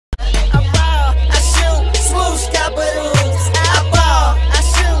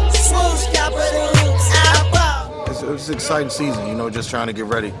It's an exciting season, you know, just trying to get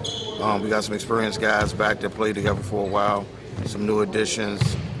ready. We got some experienced guys back that played together for a while, some new additions.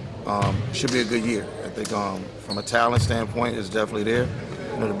 Should be a good year. I think from a talent standpoint, it's definitely there.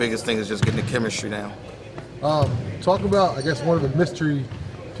 You know, the biggest thing is just getting the chemistry down. Talk about, I guess, one of the mystery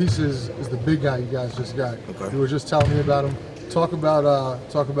pieces is the big guy you guys just got. Okay. You were just telling me about him. Talk about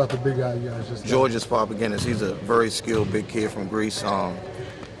the big guy you guys just got. Georgios Papagiannis. He's a very skilled big kid from Greece.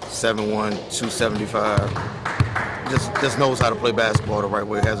 7'1", 275. Just knows how to play basketball the right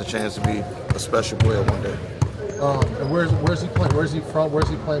way. Has a chance to be a special player one day. And where's he playing? Where's he from? Where's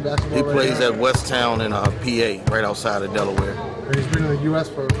he playing basketball? He plays at West Town in PA, right outside of Delaware. And he's been in the U.S.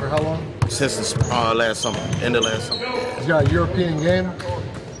 for how long? Since last summer, end of last summer. He's got a European game.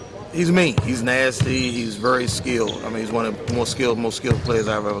 He's mean. He's nasty. He's very skilled. I mean, he's one of the most skilled players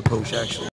I've ever coached, actually.